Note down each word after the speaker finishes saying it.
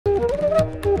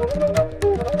Hello,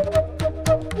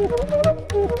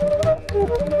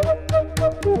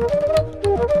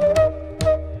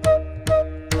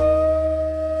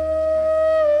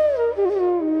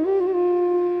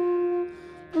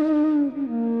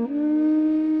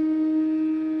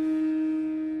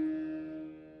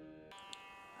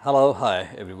 hi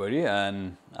everybody,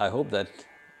 and I hope that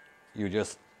you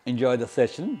just enjoy the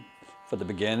session for the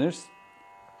beginners.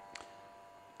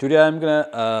 Today I'm going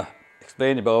to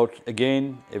explain about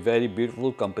again a very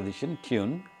beautiful composition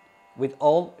tune with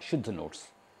all Shuddha notes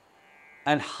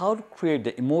and how to create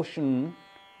the emotion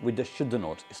with the Shuddha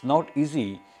notes. It's not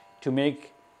easy to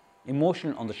make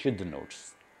emotion on the Shuddha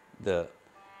notes.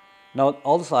 Now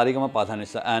all the Sa Re Ga Ma Pa Dha Ni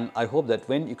Sa, and I hope that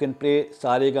when you can play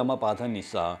Sa Re Ga Ma Pa Dha Ni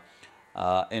Sa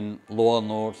in lower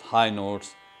notes, high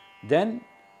notes, then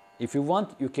if you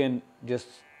want you can just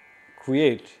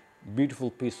create beautiful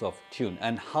piece of tune.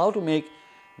 And how to make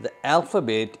the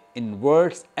alphabet in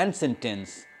words and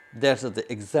sentence, that's the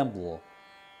example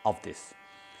of this.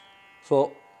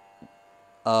 So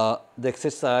the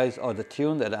exercise or the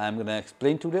tune that I am going to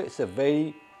explain today is a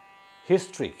very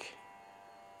historic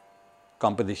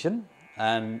composition,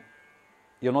 and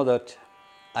you know that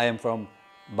I am from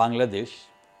Bangladesh,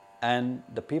 and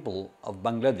the people of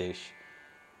Bangladesh,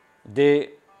 they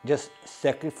just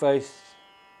sacrifice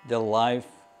their life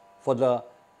for the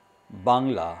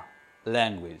Bangla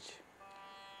language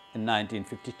in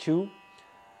 1952,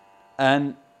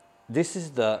 and this is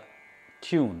the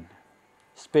tune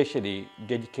specially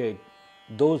dedicated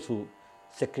those who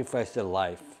sacrificed their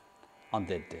life on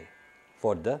that day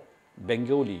for the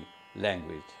Bengali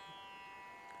language.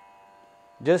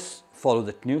 Just follow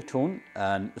that new tune,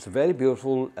 and it's very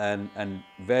beautiful and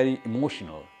very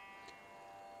emotional.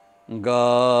 Ga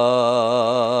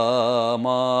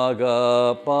ma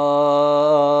ga pa.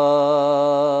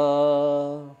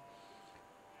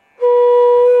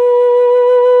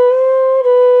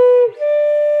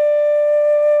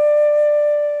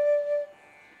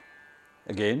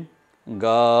 Again,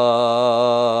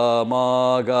 ga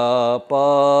ma ga pa.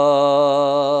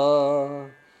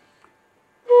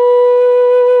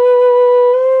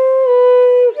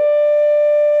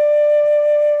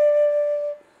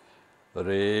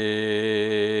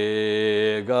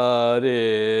 Re ga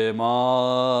re ma.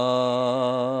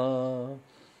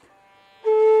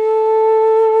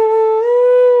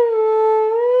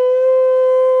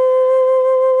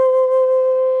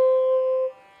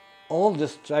 All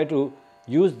just try to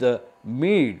use the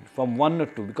mid from 1 or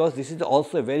 2, because this is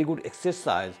also a very good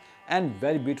exercise and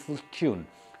very beautiful tune.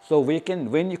 So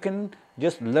when you can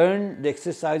just learn the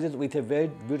exercises with a very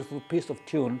beautiful piece of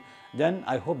tune, then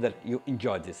I hope that you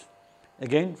enjoy this.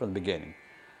 Again from the beginning.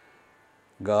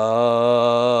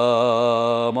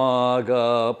 Ga ma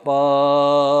ga pa.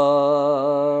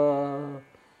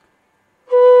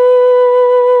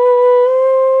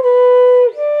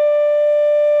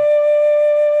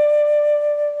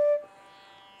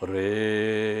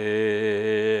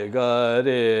 Re ga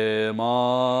re ma.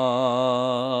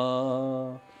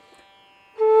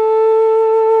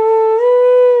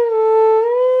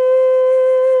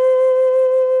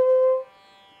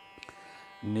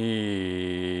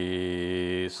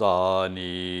 Ni sa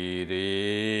ni re.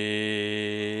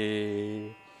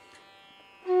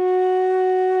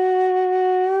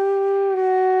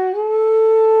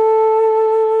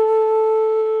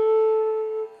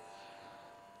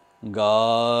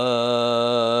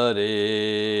 Ga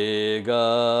re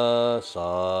ga sa.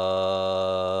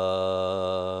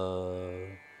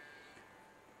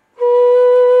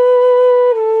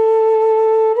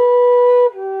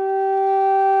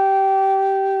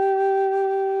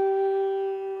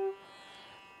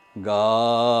 Ga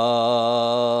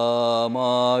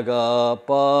ma ga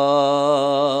pa.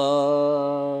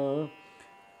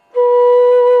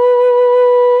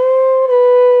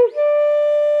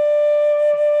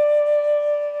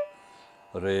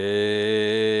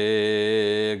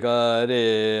 Re ga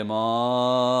re ma.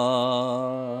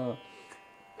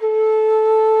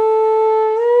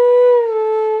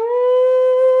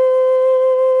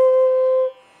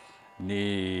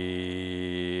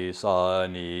 Ni sa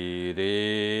ni re.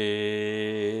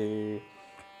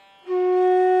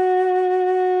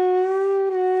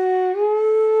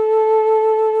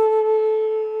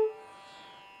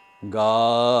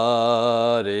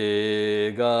 Ga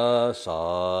re ga sa.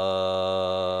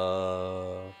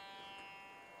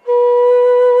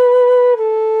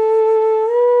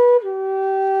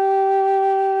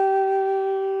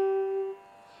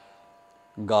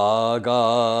 Ga ga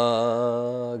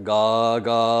ga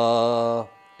ga.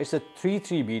 It's a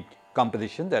 3/3 beat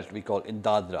composition that we call in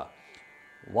Dadra.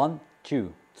 1,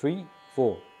 2, 3,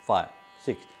 4, 5,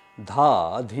 6.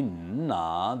 Dha,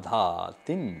 dhinna, dha,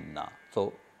 tinna.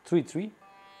 So 3-3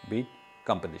 beat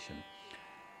composition.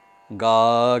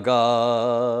 Ga,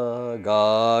 ga,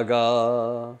 ga,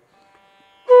 ga.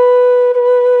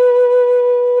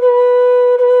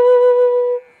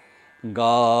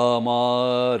 Ga,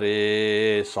 ma,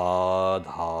 re, sa,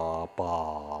 dha, pa.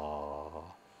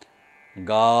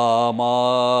 Ga,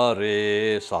 ma,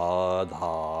 re, sa,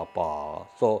 dha, pa.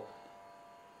 So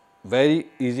very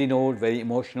easy note, very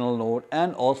emotional note,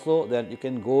 and also that you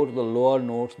can go to the lower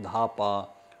notes, dha, pa.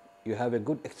 You have a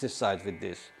good exercise with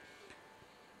this.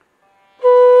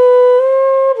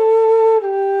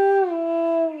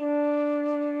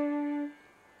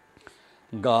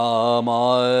 Ga,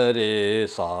 ma, re,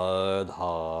 sa,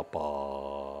 dha,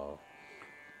 pa.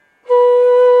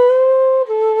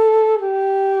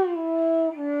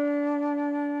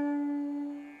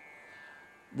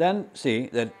 Then see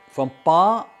that from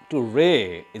pa to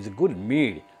re is a good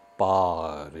mid.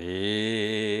 Pa,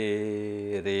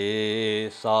 re,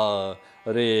 sa,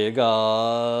 re, ga.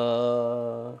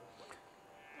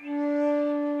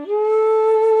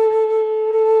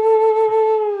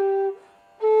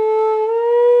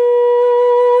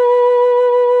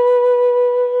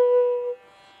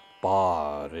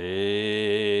 Pa,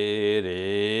 re,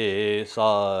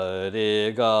 sa,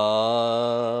 re, ga.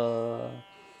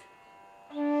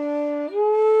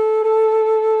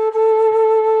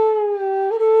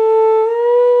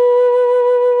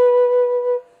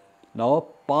 Now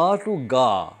pa to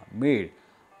ga mid.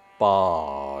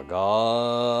 Pa, ga,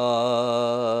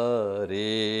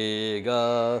 re,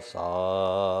 ga, sa.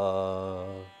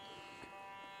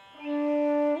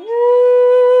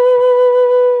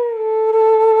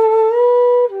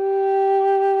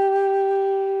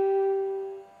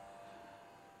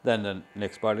 Then the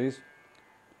next part is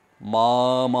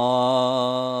ma,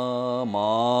 ma,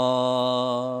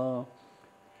 ma.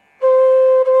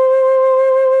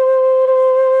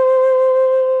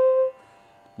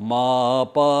 Ma,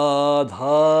 pa,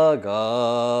 dha, ga.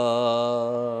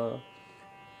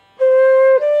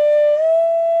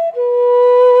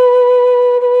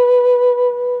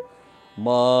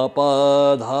 Ma,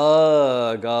 pa,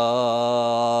 dha, ga.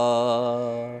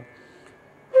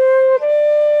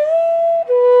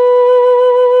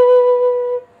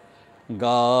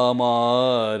 Ga,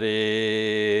 ma,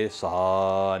 re,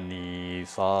 sa, ni,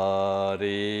 sa,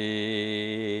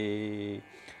 re.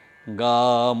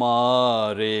 Ga,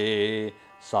 ma, re,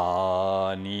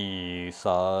 sa, ni,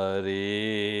 sa,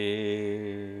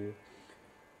 re.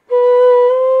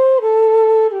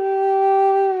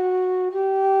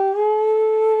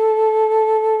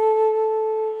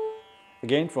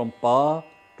 Again from pa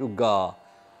to ga.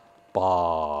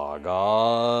 Pa,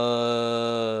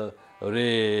 ga,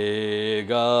 re,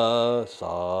 ga,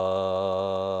 sa.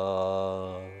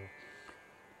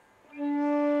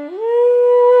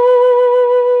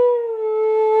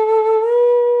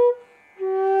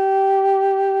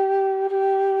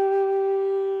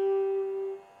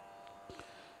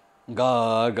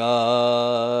 Ga,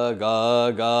 ga,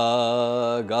 ga,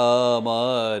 ga, ga,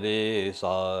 ma, re,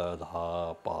 sa,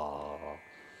 dha, pa.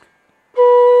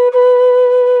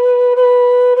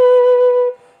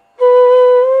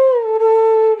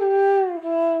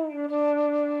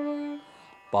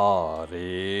 Pa,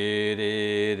 re,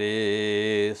 re,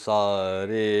 re, sa,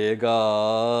 re, ga.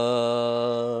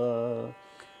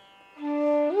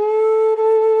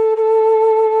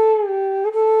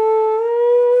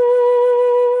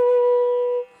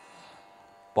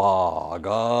 Pa,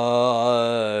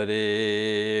 ga,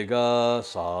 re, ga,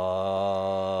 sa.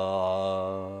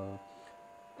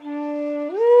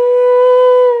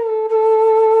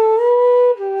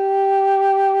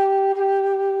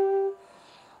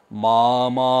 Ma,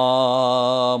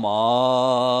 ma,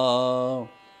 ma.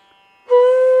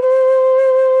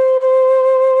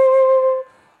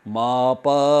 Ma,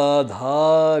 pa,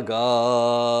 dha, ga.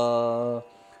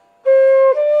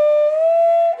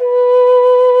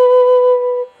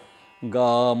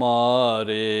 Ga, ma,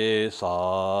 re,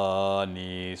 sa,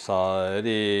 ni, sa,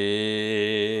 re.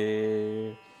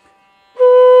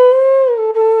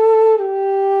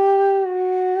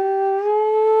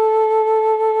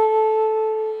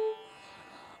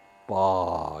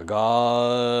 Pa,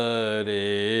 ga,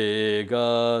 re,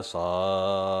 ga, sa.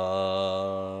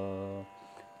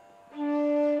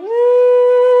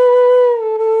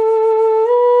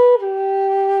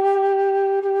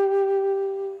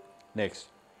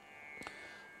 Next.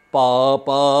 Pa,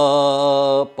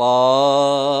 pa, pa.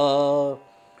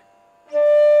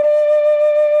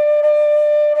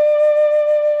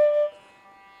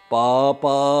 Pa,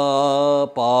 pa,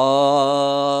 pa.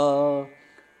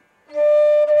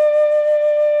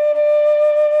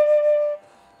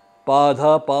 pa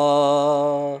dha pa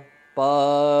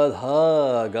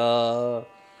dha ga,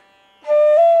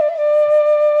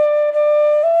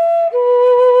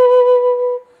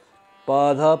 pa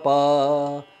dha pa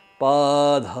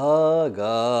dha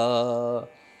ga,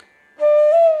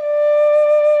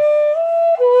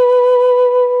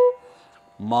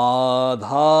 ma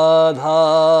dha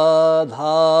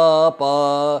pa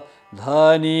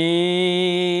dha ni,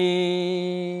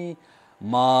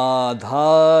 ma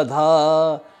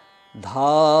dha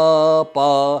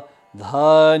pa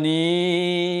dha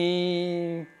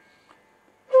ni,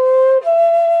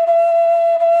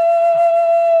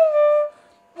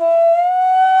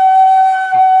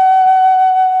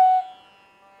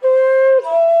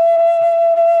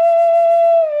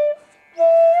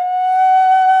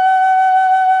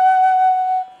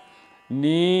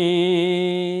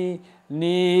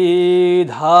 ni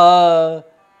dha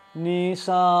ni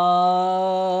sa,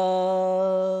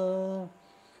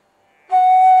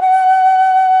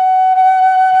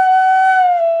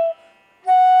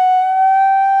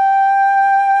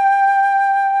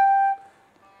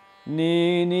 ni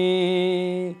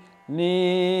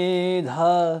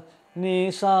dha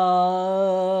ni sa.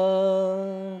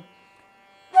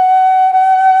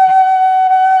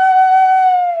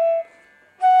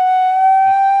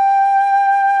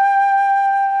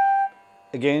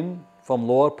 Again from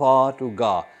lower pa to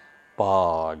ga,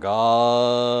 pa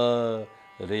ga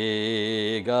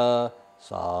re ga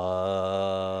sa.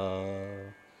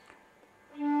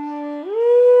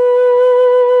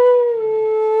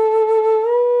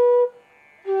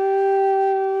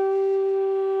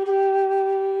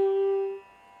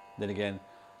 Then again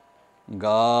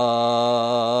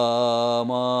ga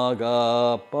ma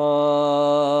ga pa,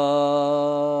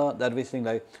 that we sing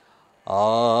like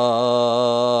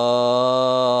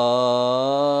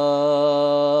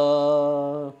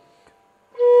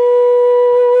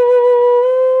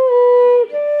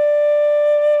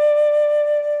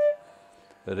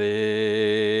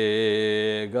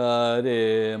re ga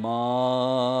re ma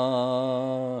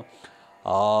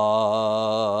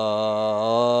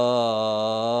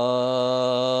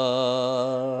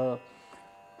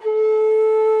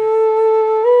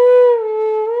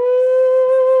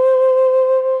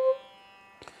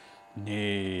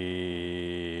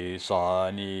ni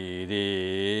sa ni re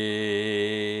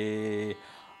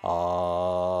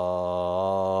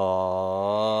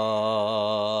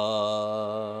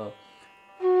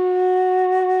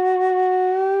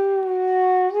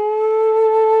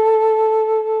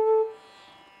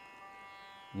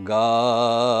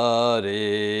ga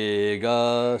re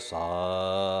ga sa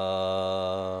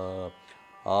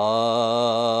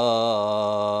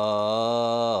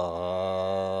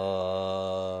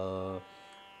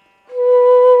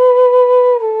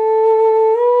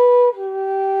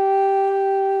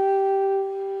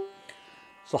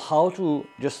So how to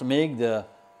just make the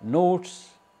notes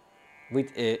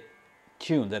with a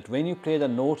tune, that when you play the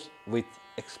notes with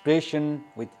expression,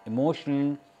 with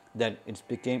emotion, that it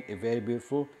became a very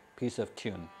beautiful piece of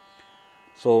tune.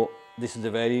 So this is a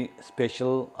very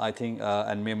special, I think,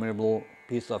 and memorable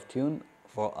piece of tune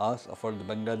for us, for the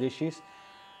Bangladeshis.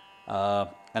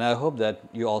 And I hope that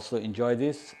you also enjoy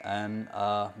this, and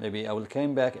maybe I will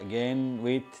come back again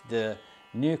with the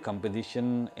new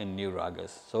composition in new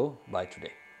ragas. So bye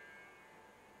today.